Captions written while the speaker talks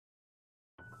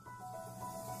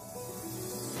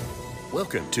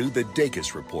Welcome to the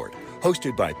Dacus Report,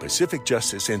 hosted by Pacific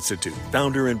Justice Institute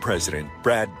founder and president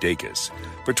Brad Dacus.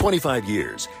 For 25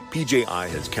 years, PJI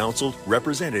has counseled,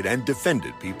 represented, and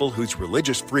defended people whose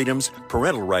religious freedoms,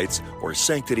 parental rights, or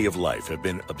sanctity of life have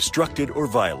been obstructed or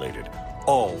violated,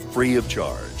 all free of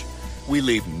charge. We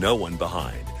leave no one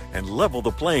behind and level the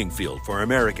playing field for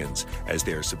Americans as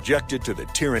they are subjected to the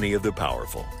tyranny of the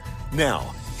powerful.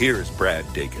 Now, here's Brad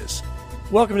Dacus.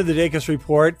 Welcome to the Dacus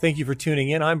Report. Thank you for tuning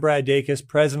in. I'm Brad Dacus,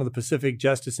 president of the Pacific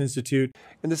Justice Institute.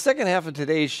 In the second half of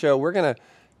today's show, we're going to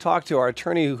talk to our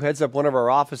attorney who heads up one of our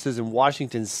offices in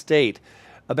Washington State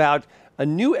about a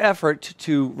new effort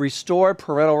to restore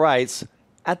parental rights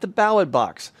at the ballot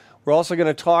box. We're also going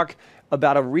to talk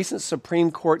about a recent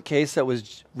Supreme Court case that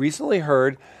was recently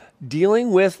heard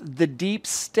dealing with the deep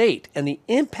state and the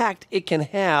impact it can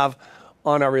have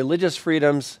on our religious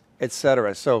freedoms,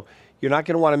 etc. So you're not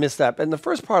going to want to miss that. But in the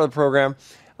first part of the program,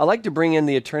 I'd like to bring in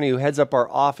the attorney who heads up our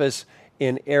office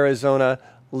in Arizona,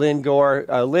 Lynn Gore.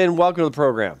 Lynn, welcome to the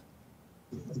program.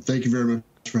 Thank you very much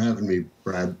for having me,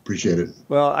 Brad. Appreciate it.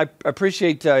 Well, I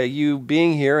appreciate you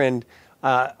being here, and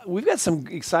we've got some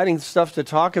exciting stuff to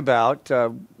talk about.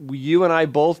 You and I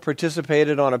both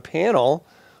participated on a panel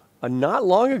not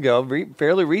long ago,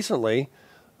 fairly recently,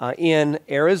 in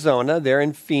Arizona, there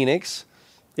in Phoenix.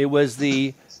 It was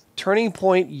the Turning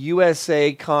Point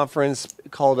USA conference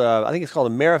called, I think it's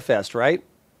called AmeriFest, right?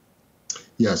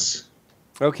 Yes.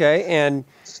 Okay, and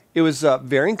it was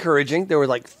very encouraging. There were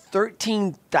like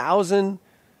 13,000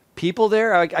 people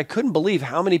there. I couldn't believe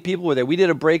how many people were there. We did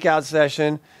a breakout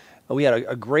session. We had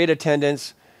a great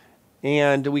attendance,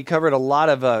 and we covered a lot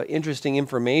of interesting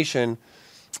information.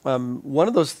 One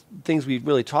of those things we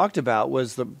really talked about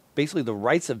was basically the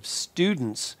rights of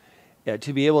students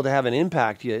to be able to have an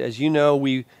impact. As you know,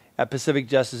 we at Pacific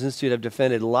Justice Institute have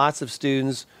defended lots of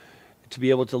students to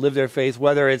be able to live their faith,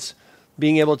 whether it's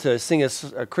being able to sing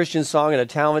a Christian song at a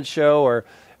talent show or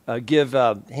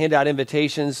hand out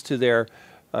invitations to their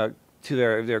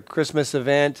Christmas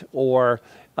event, or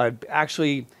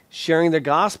actually sharing the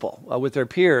gospel with their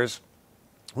peers.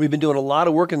 We've been doing a lot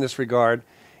of work in this regard,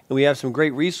 and we have some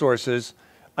great resources.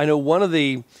 I know one of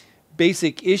the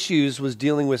basic issues was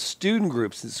dealing with student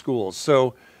groups in schools.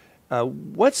 So a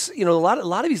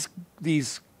lot of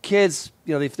these kids,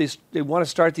 they want to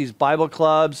start these Bible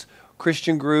clubs,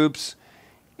 Christian groups,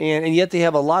 and yet they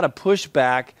have a lot of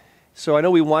pushback. So I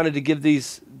know we wanted to give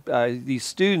these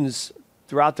students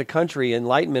throughout the country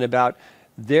enlightenment about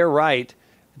their right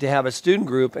to have a student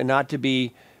group and not to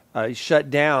be shut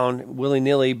down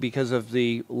willy-nilly because of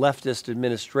the leftist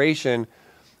administration.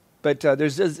 But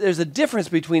there's a difference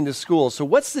between the schools. So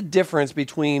what's the difference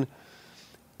between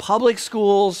public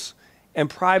schools and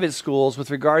private schools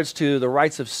with regards to the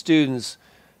rights of students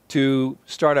to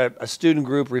start a student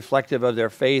group reflective of their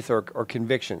faith or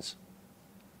convictions?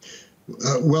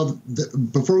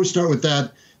 Before we start with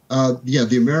that, the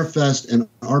AmeriFest and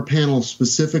our panel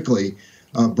specifically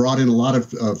brought in a lot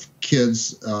of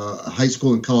kids, high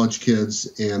school and college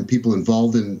kids, and people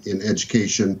involved in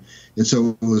education. And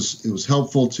so it was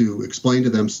helpful to explain to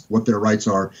them what their rights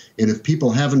are. And if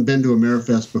people haven't been to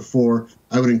AmeriFest before,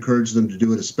 I would encourage them to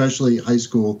do it, especially high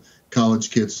school,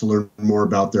 college kids, to learn more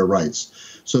about their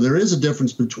rights. So there is a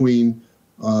difference between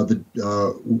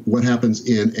what happens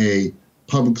in a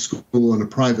public school and a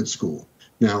private school.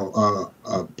 Now,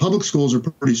 public schools are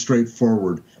pretty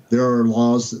straightforward. There are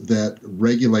laws that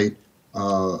regulate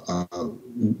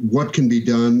what can be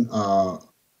done on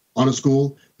a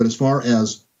school. But as far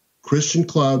as Christian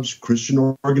clubs, Christian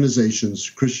organizations,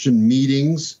 Christian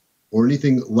meetings, or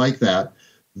anything like that,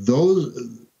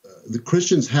 the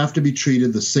Christians have to be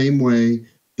treated the same way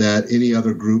that any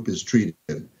other group is treated.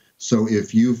 So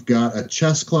if you've got a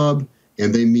chess club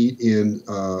and they meet in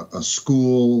a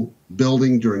school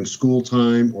building during school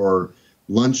time or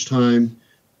lunchtime,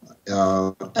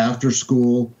 after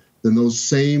school, then those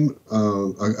same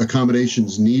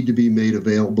accommodations need to be made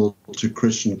available to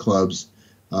Christian clubs.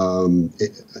 And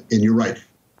you're right,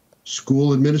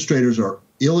 school administrators are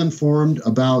ill-informed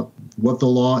about what the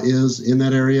law is in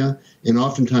that area, and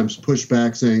oftentimes push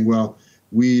back saying, well,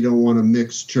 we don't want to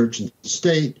mix church and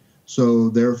state, so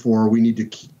therefore we need to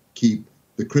keep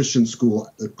the Christian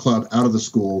club out of the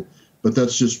school. But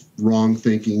that's just wrong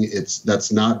thinking.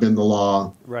 That's not been the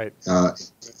law, right?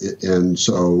 And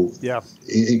so,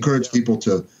 encourage people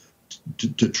to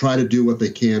try to do what they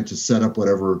can to set up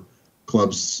whatever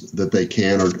clubs that they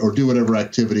can, or do whatever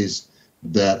activities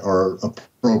that are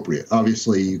appropriate.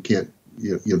 Obviously, you can't.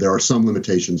 There are some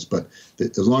limitations, but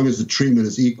as long as the treatment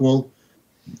is equal,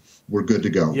 we're good to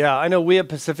go. Yeah, I know we at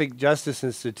Pacific Justice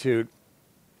Institute,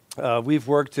 we've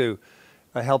worked to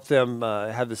help them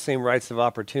have the same rights of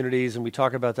opportunities. And we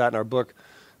talk about that in our book,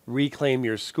 Reclaim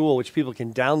Your School, which people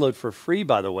can download for free,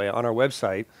 by the way, on our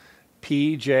website,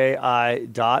 pji.org.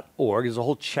 There's a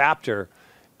whole chapter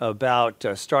about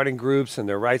starting groups and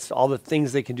their rights, all the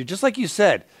things they can do. Just like you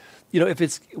said, if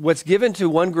it's what's given to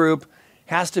one group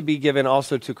has to be given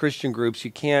also to Christian groups.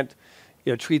 You can't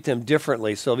treat them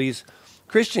differently. So these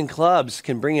Christian clubs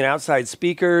can bring in outside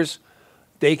speakers.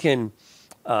 They can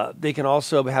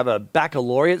also have a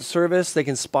baccalaureate service. They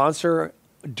can sponsor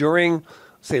during,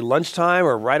 say, lunchtime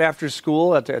or right after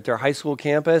school at their high school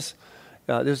campus.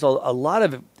 There's a lot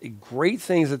of great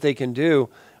things that they can do.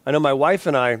 I know my wife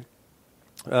and I,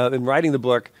 after writing the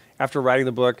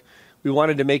book, we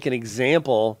wanted to make an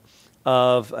example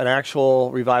of an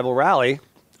actual revival rally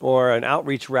or an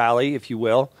outreach rally, if you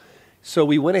will. So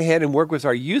we went ahead and worked with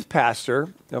our youth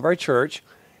pastor of our church,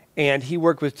 and he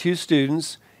worked with 2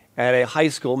 students at a high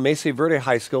school, Mesa Verde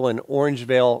High School in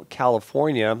Orangevale,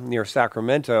 California, near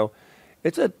Sacramento.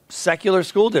 It's a secular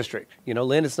school district.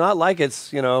 Lynn, it's not like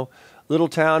it's, little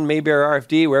town Mayberry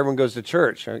RFD where everyone goes to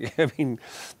church. I mean,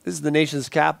 this is the nation's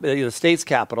the state's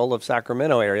capital of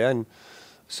Sacramento area. And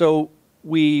so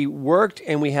we worked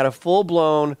and we had a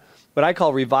full-blown, what I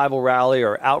call revival rally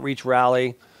or outreach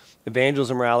rally,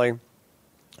 evangelism rally,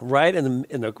 right in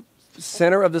the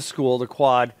center of the school, the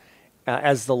quad.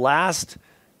 As the last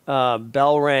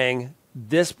bell rang,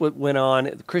 this went on.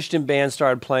 The Christian band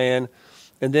started playing,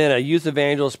 and then a youth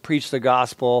evangelist preached the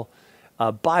gospel.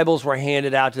 Bibles were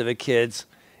handed out to the kids,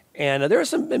 and there were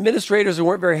some administrators who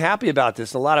weren't very happy about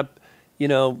this. A lot of,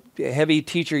 heavy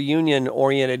teacher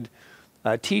union-oriented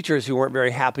teachers who weren't very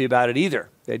happy about it either.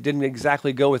 They didn't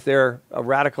exactly go with their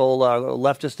radical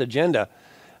leftist agenda,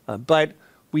 but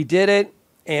we did it.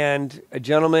 And a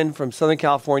gentleman from Southern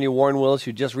California, Warren Willis,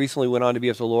 who just recently went on to be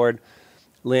with the Lord,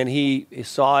 Lynn, he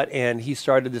saw it, and he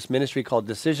started this ministry called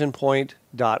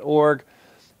DecisionPoint.org,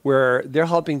 where they're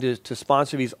helping to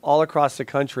sponsor these all across the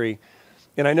country.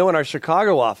 And I know in our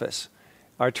Chicago office,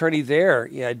 our attorney there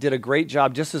did a great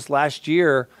job just this last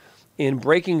year in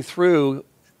breaking through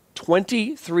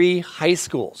 23 high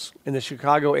schools in the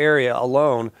Chicago area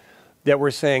alone that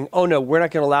were saying, oh, no, we're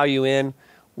not going to allow you in.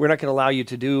 We're not going to allow you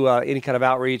to do any kind of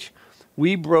outreach.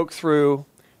 We broke through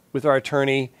with our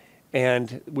attorney,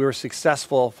 and we were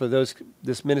successful for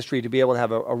this ministry to be able to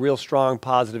have a real strong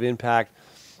positive impact.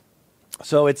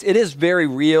 So it is very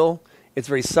real. It's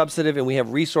very substantive, and we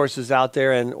have resources out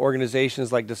there and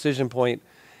organizations like Decision Point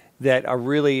that are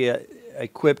really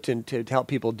equipped to help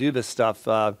people do this stuff,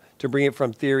 to bring it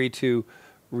from theory to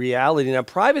reality. Now,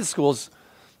 private schools,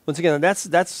 once again, that's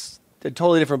a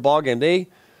totally different ballgame.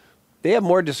 They have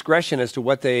more discretion as to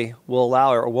what they will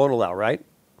allow or won't allow, right?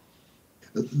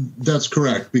 That's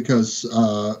correct, because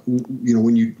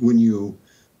when you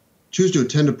choose to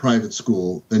attend a private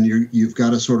school, then you've got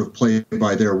to sort of play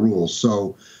by their rules.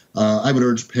 So I would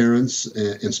urge parents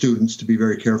and students to be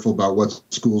very careful about what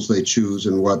schools they choose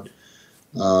and what's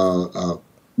going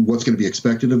to be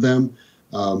expected of them.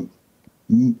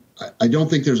 I don't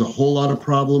think there's a whole lot of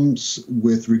problems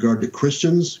with regard to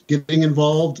Christians getting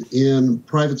involved in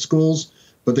private schools,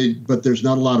 but there's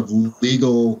not a lot of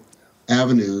legal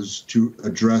avenues to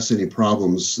address any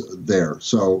problems there.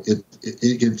 So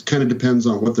it kind of depends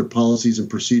on what their policies and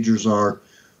procedures are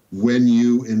when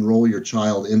you enroll your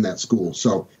child in that school.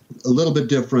 So a little bit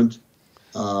different,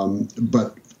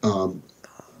 but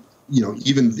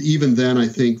even then, I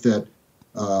think that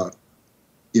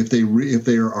if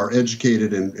they are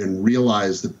educated and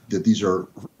realize that these are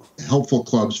helpful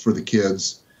clubs for the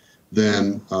kids,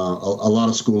 then a lot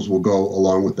of schools will go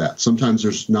along with that. Sometimes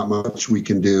there's not much we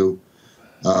can do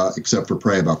except for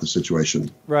pray about the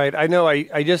situation. Right. I know.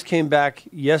 I just came back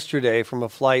yesterday from a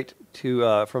flight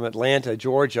from Atlanta,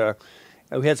 Georgia.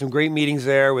 We had some great meetings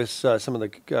there with some of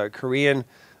the Korean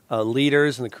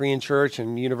leaders in the Korean church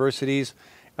and universities,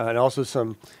 and also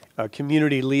some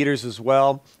community leaders as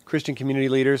well, Christian community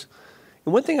leaders.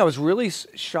 And one thing I was really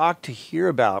shocked to hear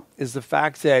about is the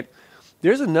fact that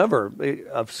there's a number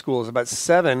of schools, about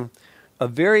 7,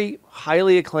 of very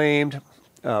highly acclaimed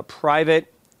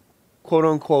private,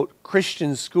 quote-unquote,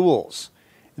 Christian schools.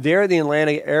 They're in the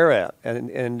Atlanta area,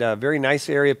 and a very nice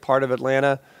area, part of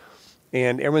Atlanta.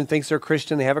 And everyone thinks they're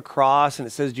Christian. They have a cross, and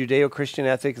it says Judeo-Christian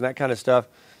ethics and that kind of stuff.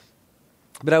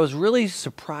 But I was really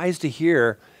surprised to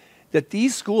hear that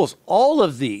these schools, all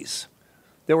of these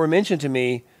that were mentioned to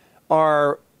me,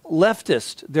 are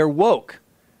leftist. They're woke.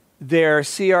 They're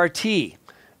CRT.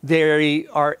 They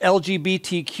are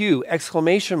LGBTQ,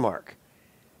 exclamation mark.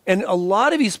 And a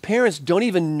lot of these parents don't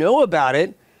even know about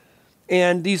it.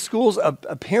 And these schools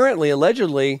apparently,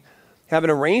 allegedly, have an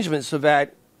arrangement so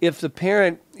that if the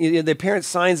parent, the parent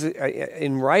signs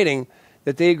in writing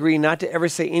that they agree not to ever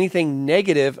say anything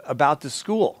negative about the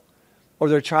school, or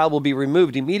their child will be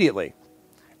removed immediately.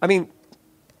 I mean,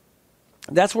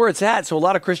 that's where it's at. So a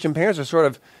lot of Christian parents are sort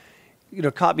of,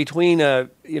 caught between a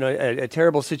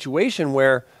terrible situation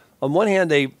where, on one hand,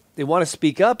 they want to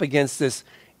speak up against this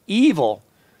evil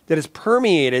that has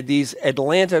permeated these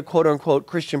Atlanta quote-unquote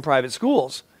Christian private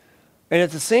schools. And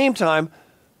at the same time,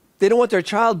 they don't want their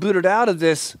child booted out of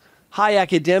this high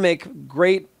academic,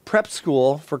 great prep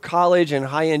school for college and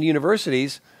high-end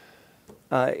universities.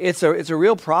 It's a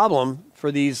real problem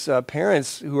for these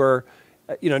parents who are,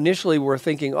 initially were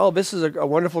thinking, oh, this is a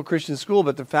wonderful Christian school,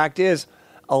 but the fact is,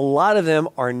 a lot of them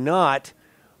are not.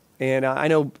 And I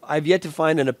know I've yet to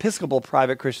find an Episcopal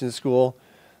private Christian school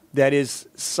that is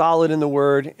solid in the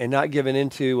Word and not given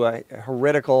into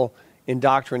heretical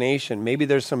indoctrination. Maybe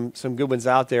there's some good ones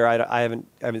out there I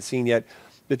haven't seen yet.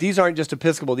 But these aren't just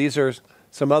Episcopal. These are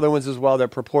some other ones as well that are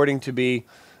purporting to be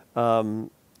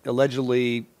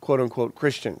allegedly, quote-unquote,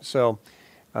 Christian. So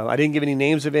I didn't give any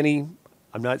names of any.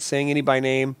 I'm not saying any by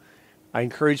name. I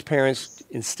encourage parents,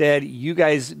 instead, you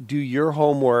guys do your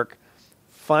homework.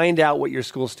 Find out what your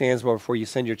school stands for before you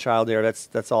send your child there.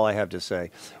 That's all I have to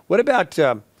say. What about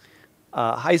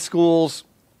high schools,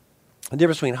 the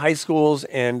difference between high schools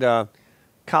and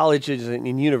colleges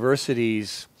and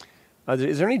universities?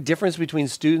 Is there any difference between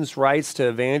students' rights to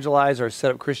evangelize or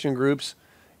set up Christian groups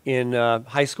in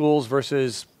high schools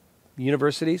versus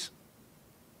universities?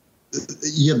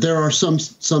 Yeah, there are some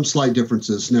slight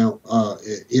differences. Now,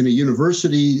 in a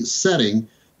university setting,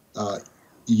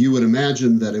 you would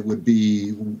imagine that it would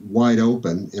be wide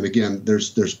open. And again,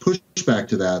 there's pushback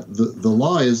to that. The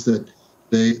law is that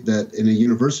that in a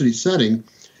university setting,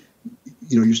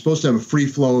 you're supposed to have a free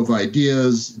flow of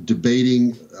ideas,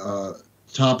 debating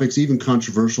topics, even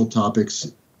controversial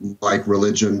topics like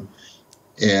religion,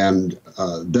 and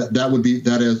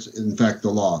that is in fact the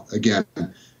law. Again,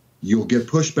 you'll get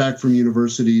pushback from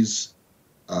universities,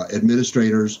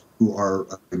 administrators who are,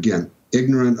 again,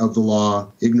 ignorant of the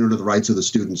law, ignorant of the rights of the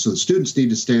students. So the students need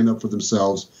to stand up for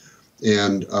themselves.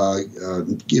 And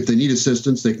if they need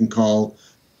assistance, they can call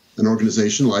an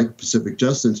organization like Pacific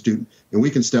Justice Institute, and we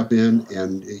can step in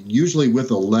and usually with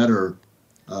a letter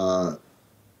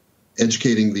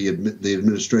educating the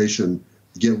administration,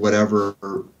 get whatever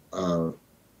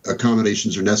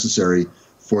accommodations are necessary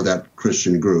for that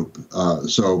Christian group.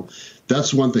 So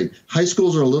that's one thing. High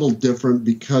schools are a little different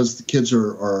because the kids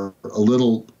are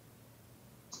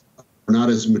not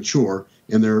as mature,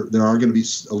 and there are going to be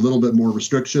a little bit more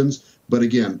restrictions. But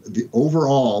again, the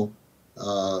overall,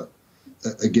 the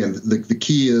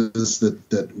key is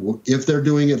that if they're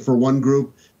doing it for one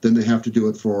group, then they have to do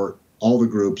it for all the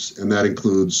groups, and that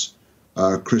includes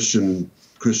Christian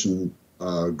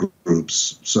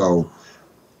groups. So.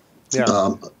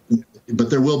 Yeah. But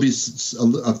there will be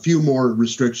a few more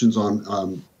restrictions on,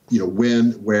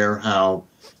 when, where, how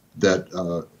that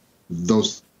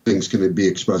those things can be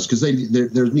expressed, because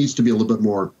there needs to be a little bit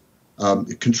more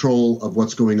control of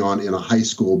what's going on in a high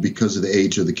school because of the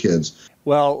age of the kids.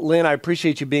 Well, Lynn, I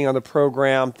appreciate you being on the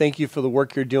program. Thank you for the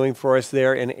work you're doing for us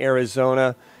there in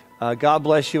Arizona. God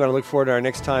bless you, and I look forward to our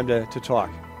next time to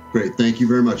talk. Great. Thank you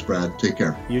very much, Brad. Take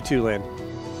care. You too, Lynn.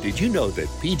 Did you know that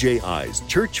PJI's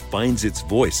Church Finds Its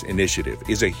Voice initiative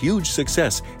is a huge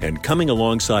success and coming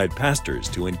alongside pastors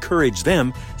to encourage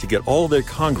them to get all their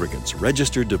congregants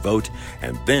registered to vote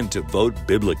and then to vote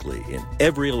biblically in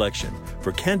every election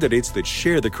for candidates that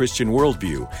share the Christian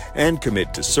worldview and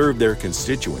commit to serve their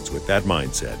constituents with that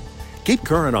mindset? Keep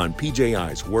current on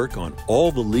PJI's work on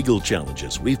all the legal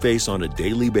challenges we face on a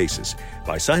daily basis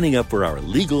by signing up for our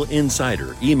Legal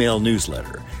Insider email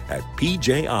newsletter at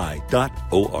pji.org.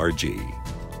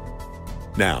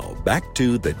 Now, back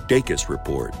to the Dacus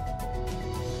Report.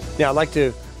 Now, I'd like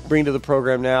to bring to the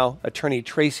program now Attorney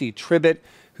Tracy Tribbett,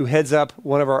 who heads up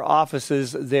one of our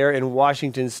offices there in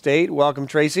Washington State. Welcome,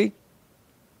 Tracy.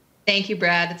 Thank you,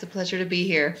 Brad. It's a pleasure to be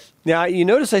here. Now, you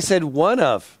notice I said one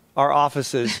of our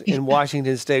offices in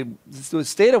Washington State. The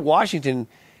state of Washington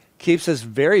keeps us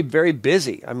very, very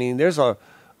busy. I mean, there's a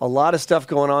lot of stuff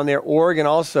going on there. Oregon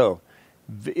also.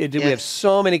 We have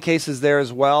so many cases there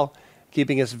as well,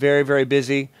 keeping us very, very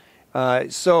busy.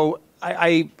 So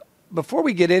I before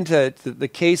we get into the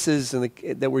cases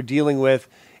that we're dealing with,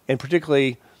 and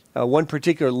particularly one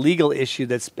particular legal issue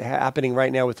that's happening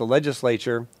right now with the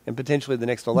legislature and potentially the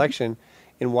next election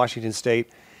in Washington State,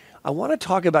 I want to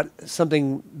talk about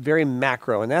something very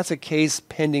macro, and that's a case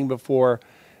pending before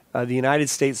the United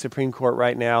States Supreme Court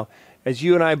right now. As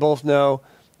you and I both know,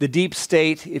 the deep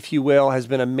state, if you will, has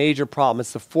been a major problem.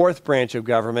 It's the fourth branch of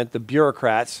government, the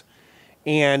bureaucrats.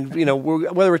 And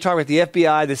whether we're talking about the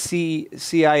FBI, the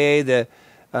CIA, the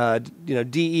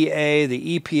DEA,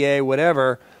 the EPA,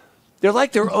 whatever, they're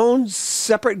like their own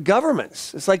separate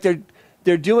governments. It's like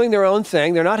they're doing their own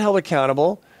thing. They're not held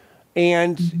accountable,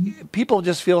 and people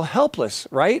just feel helpless,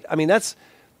 right? I mean, that's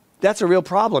a real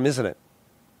problem, isn't it?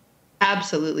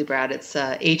 Absolutely, Brad. It's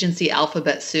agency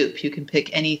alphabet soup. You can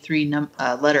pick any three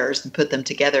letters and put them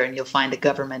together, and you'll find a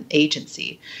government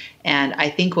agency. And I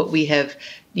think what we have,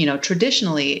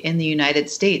 traditionally in the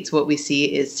United States, what we see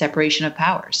is separation of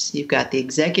powers. You've got the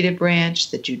executive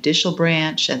branch, the judicial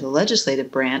branch, and the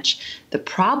legislative branch. The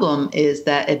problem is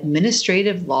that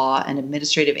administrative law and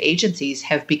administrative agencies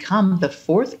have become the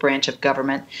fourth branch of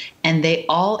government, and they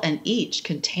all and each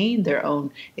contain their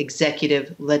own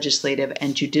executive, legislative,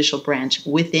 and judicial branch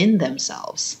within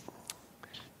themselves.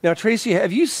 Now, Tracy,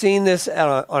 have you seen this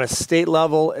on a state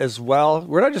level as well?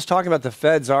 We're not just talking about the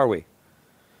feds, are we?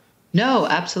 No,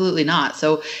 absolutely not.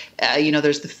 So,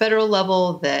 there's the federal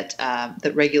level that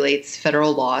regulates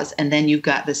federal laws, and then you've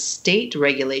got the state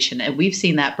regulation. And we've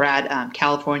seen that, Brad,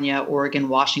 California, Oregon,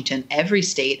 Washington, every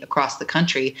state across the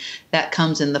country, that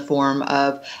comes in the form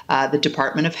of the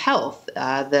Department of Health,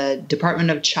 the Department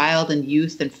of Child and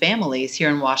Youth and Families here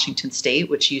in Washington State,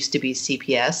 which used to be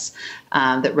CPS,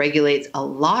 that regulates a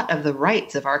lot of the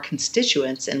rights of our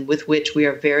constituents and with which we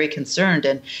are very concerned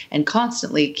and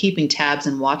constantly keeping tabs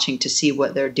and watching to see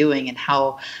what they're doing and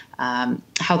how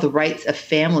the rights of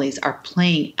families are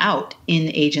playing out in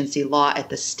agency law at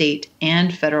the state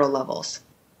and federal levels.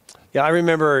 Yeah, I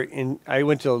remember I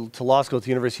went to law school at the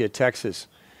University of Texas,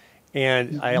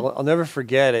 and I'll never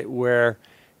forget it where,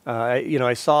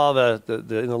 I saw the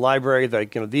in the library,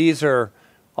 these are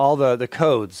all the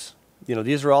codes.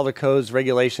 These are all the codes,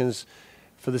 regulations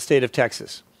for the state of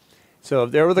Texas. So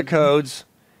there were the codes,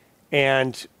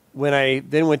 and when I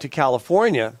then went to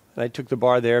California, and I took the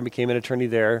bar there and became an attorney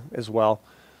there as well,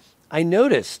 I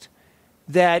noticed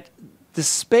that the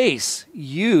space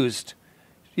used,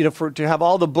 to have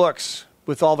all the books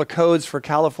with all the codes for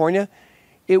California,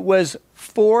 it was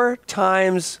 4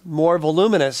 times more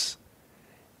voluminous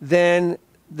than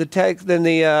Texas.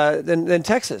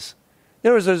 In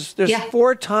other words, there's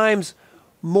 4 times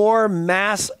more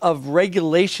mass of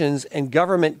regulations and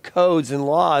government codes and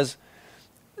laws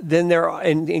than there are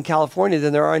in California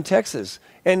than there are in Texas.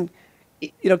 And,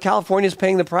 California is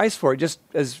paying the price for it, just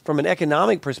as from an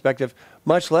economic perspective,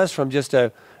 much less from just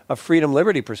a freedom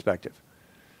liberty perspective.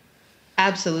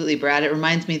 Absolutely, Brad. It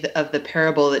reminds me of the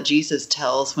parable that Jesus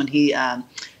tells when he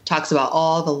talks about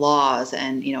all the laws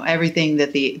and everything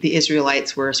that the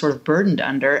Israelites were sort of burdened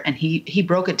under, and he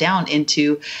broke it down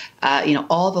into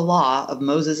all the law of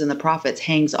Moses and the prophets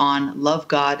hangs on love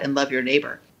God and love your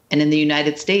neighbor. And in the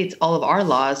United States, all of our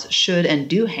laws should and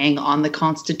do hang on the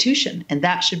Constitution, and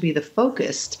that should be the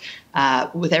focus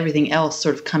with everything else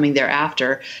sort of coming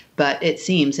thereafter. But it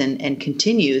seems and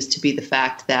continues to be the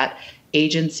fact that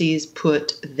agencies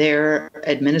put their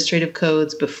administrative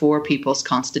codes before people's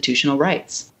constitutional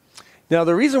rights. Now,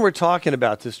 the reason we're talking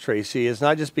about this, Tracy, is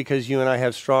not just because you and I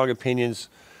have strong opinions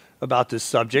about this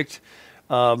subject.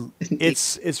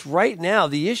 It's right now,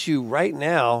 the issue right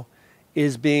now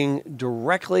is being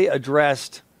directly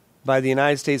addressed by the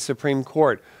United States Supreme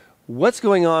Court. What's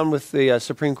going on with the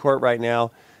Supreme Court right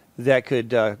now that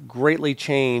could greatly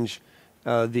change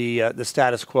the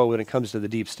status quo when it comes to the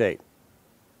deep state?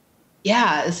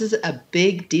 Yeah, this is a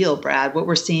big deal, Brad. What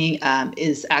we're seeing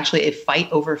is actually a fight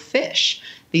over fish.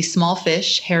 These small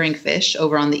fish, herring fish,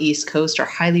 over on the East Coast are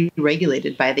highly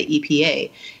regulated by the EPA.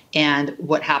 And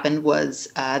what happened was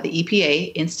the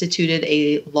EPA instituted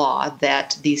a law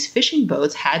that these fishing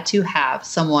boats had to have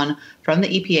someone from the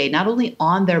EPA not only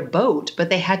on their boat, but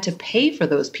they had to pay for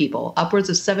those people upwards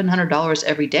of $700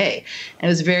 every day. And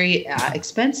it was very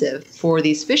expensive for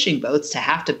these fishing boats to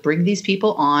have to bring these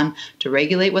people on to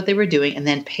regulate what they were doing and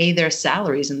then pay their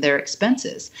salaries and their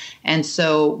expenses. And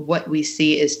so what we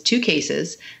see is 2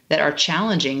 cases that are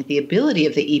challenging the ability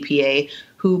of the EPA,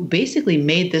 who basically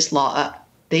made this law up.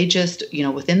 They just,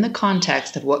 within the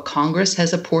context of what Congress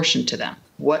has apportioned to them,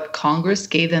 what Congress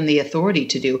gave them the authority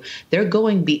to do, they're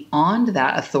going beyond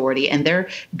that authority and they're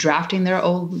drafting their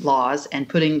own laws and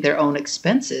putting their own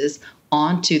expenses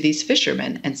onto these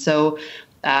fishermen. And so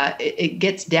it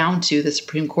gets down to the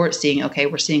Supreme Court seeing, okay,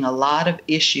 we're seeing a lot of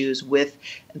issues with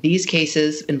these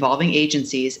cases involving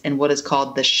agencies and what is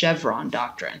called the Chevron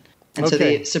doctrine. And so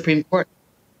the Supreme Court.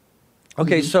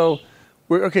 Okay, so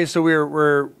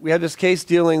we had this case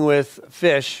dealing with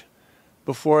fish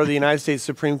before the United States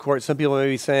Supreme Court. Some people may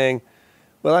be saying,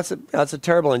 well, that's a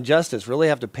terrible injustice. Really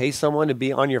have to pay someone to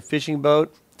be on your fishing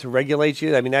boat to regulate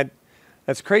you? I mean,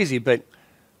 that's crazy. But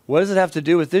What does it have to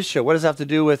do with this show? What does it have to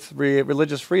do with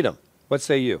religious freedom? What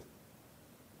say you?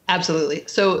 Absolutely.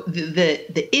 So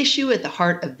the issue at the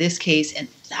heart of this case and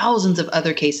thousands of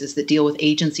other cases that deal with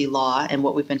agency law and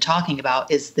what we've been talking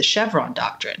about is the Chevron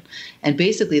doctrine. And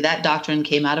basically that doctrine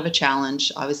came out of a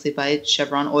challenge, obviously by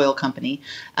Chevron Oil Company,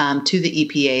 to the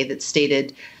EPA that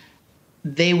stated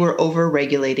they were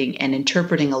over-regulating and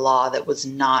interpreting a law that was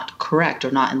not correct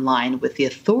or not in line with the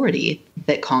authority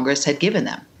that Congress had given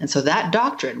them. And so that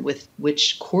doctrine, with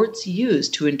which courts use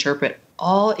to interpret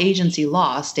all agency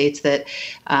law, states that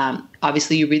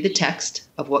obviously you read the text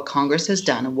of what Congress has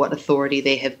done and what authority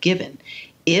they have given.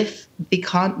 If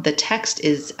the text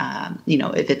is,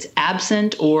 if it's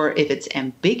absent or if it's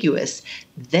ambiguous,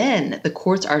 then the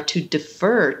courts are to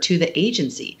defer to the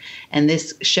agency. And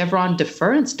this Chevron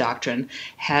deference doctrine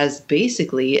has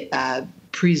basically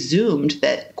presumed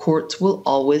that courts will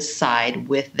always side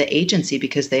with the agency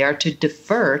because they are to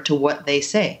defer to what they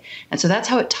say. And so that's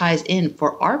how it ties in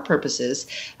for our purposes.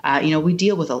 We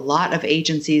deal with a lot of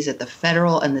agencies at the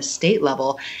federal and the state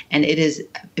level, and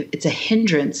it's a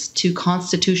hindrance to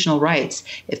constitutional rights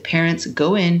if parents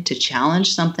go in to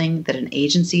challenge something that an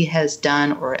agency has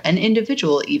done, or an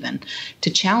individual even, to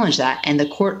challenge that, and the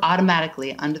court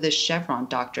automatically, under this Chevron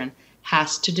doctrine,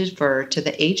 has to defer to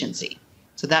the agency.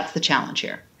 So that's the challenge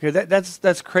here.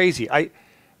 That's crazy.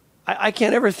 I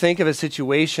can't ever think of a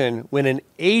situation when an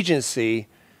agency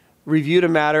reviewed a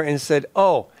matter and said,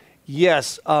 "Oh,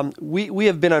 yes, we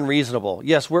have been unreasonable.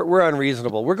 Yes, we're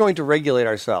unreasonable. We're going to regulate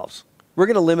ourselves. We're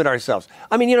going to limit ourselves."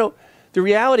 I mean, the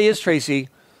reality is, Tracy,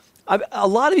 a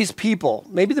lot of these people,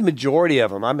 maybe the majority of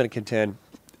them, I'm going to contend,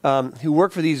 who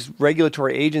work for these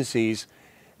regulatory agencies,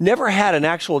 never had an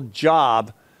actual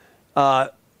job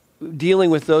dealing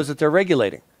with those that they're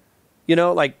regulating.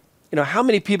 How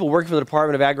many people working for the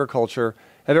Department of Agriculture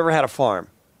have ever had a farm?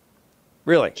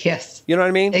 Really? Yes. You know what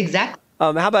I mean? Exactly.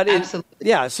 How about it? Absolutely.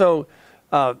 Yeah. So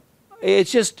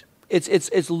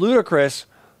it's ludicrous.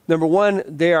 Number one,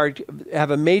 they have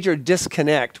a major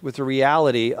disconnect with the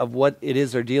reality of what it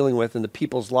is they're dealing with and the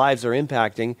people's lives they're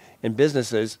impacting and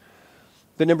businesses.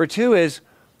 But number two is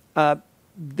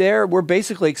we're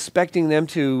basically expecting them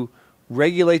to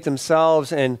regulate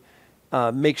themselves and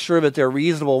make sure that they're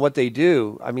reasonable in what they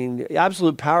do. I mean,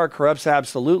 absolute power corrupts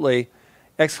absolutely, !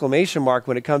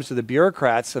 When it comes to the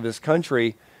bureaucrats of this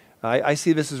country. I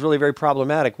see this as really very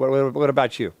problematic. What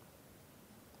about you?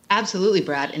 Absolutely,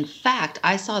 Brad. In fact,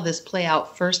 I saw this play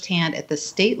out firsthand at the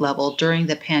state level during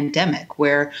the pandemic,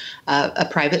 where a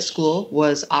private school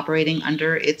was operating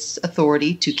under its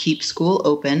authority to keep school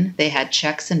open. They had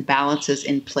checks and balances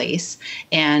in place.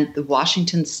 And the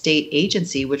Washington State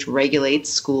Agency, which regulates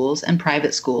schools and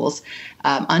private schools,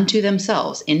 unto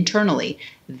themselves internally,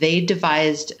 they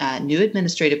devised new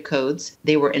administrative codes.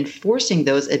 They were enforcing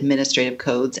those administrative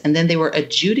codes, and then they were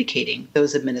adjudicating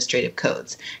those administrative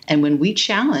codes. And when we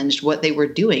challenged what they were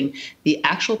doing, the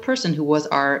actual person who was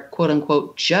our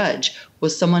quote-unquote judge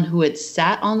was someone who had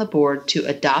sat on the board to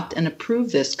adopt and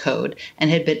approve this code and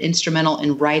had been instrumental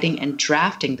in writing and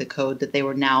drafting the code that they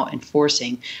were now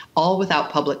enforcing, all without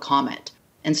public comment.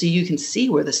 And so you can see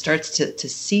where this starts to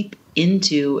seep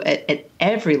into at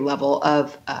every level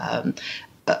of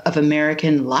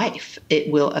American life.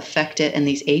 It will affect it, and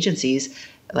these agencies,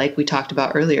 like we talked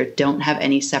about earlier, don't have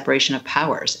any separation of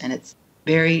powers, and it's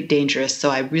very dangerous. So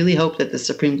I really hope that the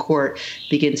Supreme Court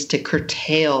begins to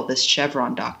curtail this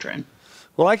Chevron doctrine.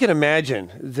 Well, I can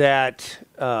imagine that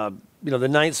the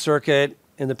Ninth Circuit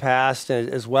in the past,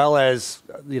 as well as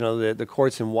the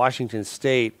courts in Washington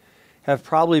State, have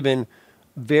probably been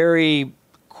very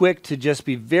quick to just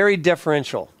be very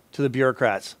deferential to the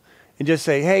bureaucrats and just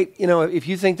say, hey, if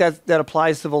you think that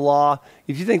applies to the law,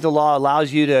 if you think the law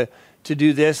allows you to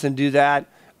do this and do that,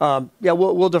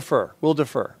 we'll defer. We'll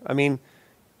defer. I mean,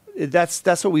 that's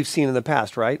what we've seen in the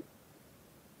past, right?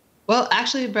 Well,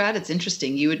 actually, Brad, it's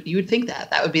interesting. You would think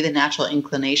that would be the natural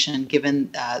inclination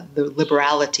given the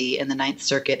liberality in the Ninth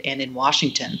Circuit and in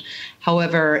Washington.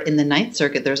 However, in the Ninth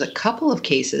Circuit, there's a couple of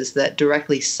cases that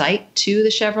directly cite to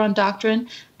the Chevron doctrine,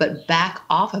 but back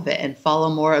off of it and follow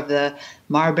more of the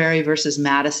Marbury versus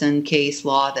Madison case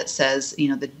law that says,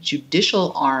 the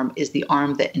judicial arm is the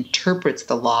arm that interprets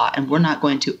the law, and we're not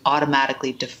going to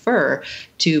automatically defer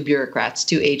to bureaucrats,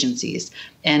 to agencies.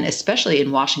 And especially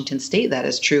in Washington State, that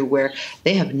is true, where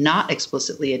they have not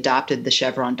explicitly adopted the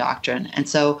Chevron doctrine. And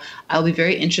so I'll be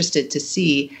very interested to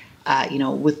see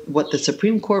with what the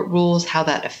Supreme Court rules, how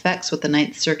that affects what the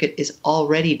Ninth Circuit is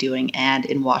already doing, and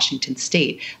in Washington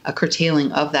State, a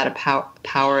curtailing of that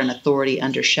power and authority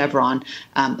under Chevron,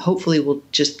 hopefully will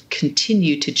just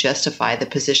continue to justify the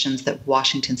positions that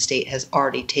Washington State has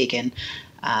already taken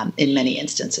in many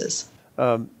instances.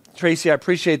 Tracy, I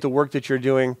appreciate the work that you're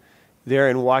doing there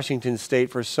in Washington State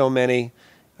for so many.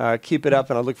 Keep it up,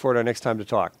 and I look forward to our next time to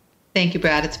talk. Thank you,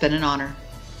 Brad. It's been an honor.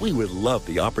 We would love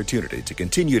the opportunity to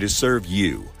continue to serve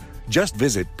you. Just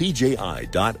visit pji.org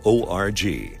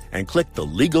and click the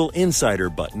Legal Insider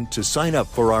button to sign up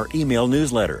for our email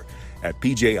newsletter. At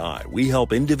PJI, we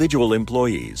help individual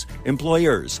employees,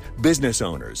 employers, business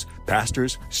owners,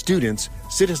 pastors, students,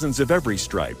 citizens of every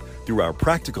stripe through our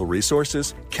practical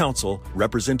resources, counsel,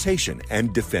 representation,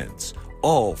 and defense,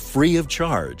 all free of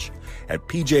charge at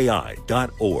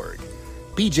pji.org.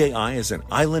 PJI is an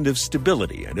island of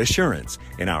stability and assurance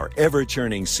in our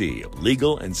ever-churning sea of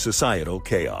legal and societal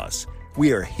chaos.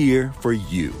 We are here for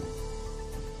you.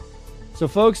 So,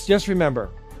 folks, just remember,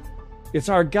 it's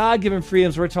our God-given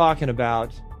freedoms we're talking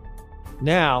about.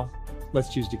 Now,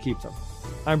 let's choose to keep them.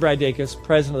 I'm Brad Dacus,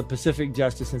 president of the Pacific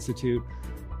Justice Institute.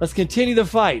 Let's continue the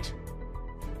fight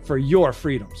for your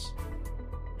freedoms.